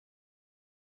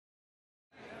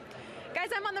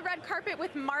guys, I'm on the red carpet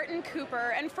with Martin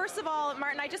Cooper. And first of all,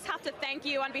 Martin, I just have to thank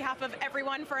you on behalf of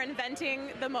everyone for inventing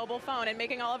the mobile phone and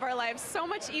making all of our lives so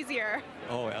much easier.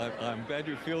 Oh, I'm glad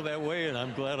you feel that way, and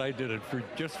I'm glad I did it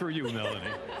just for you, Melanie.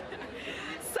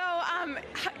 So,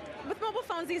 with mobile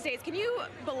phones these days, can you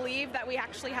believe that we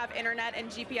actually have internet and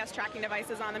GPS tracking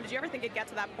devices on them? Did you ever think it'd get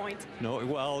to that point? No,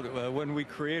 well, when we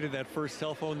created that first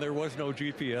cell phone, there was no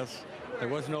GPS, there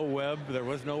was no web, there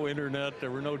was no internet, there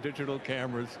were no digital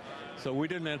cameras, so we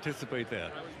didn't anticipate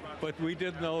that. But we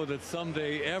did know that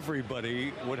someday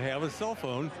everybody would have a cell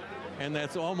phone, and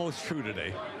that's almost true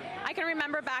today. I can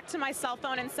remember back to my cell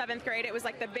phone in 7th grade. It was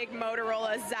like the big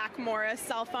Motorola Zach Morris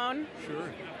cell phone. Sure.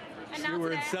 And you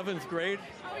were in 7th grade?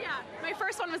 Oh yeah, my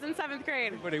first one was in 7th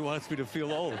grade. Everybody wants me to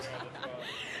feel old.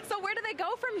 So where do they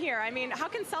go from here? I mean, how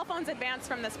can cell phones advance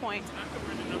from this point?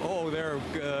 Oh,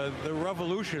 the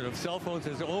revolution of cell phones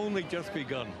has only just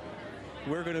begun.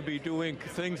 We're going to be doing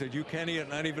things that you can't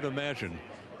not even imagine.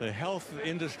 The health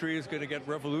industry is going to get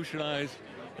revolutionized.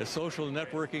 The social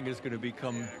networking is going to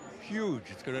become huge.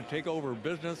 It's going to take over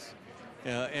business.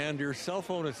 And your cell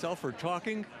phone itself for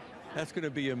talking, that's going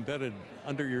to be embedded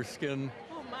under your skin.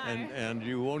 Oh my. And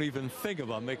you won't even think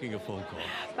about making a phone call.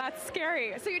 That's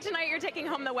scary. So tonight you're taking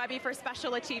home the Webby for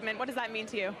special achievement. What does that mean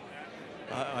to you?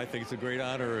 I think it's a great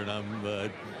honor, and I'm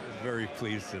very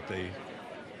pleased that they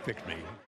picked me.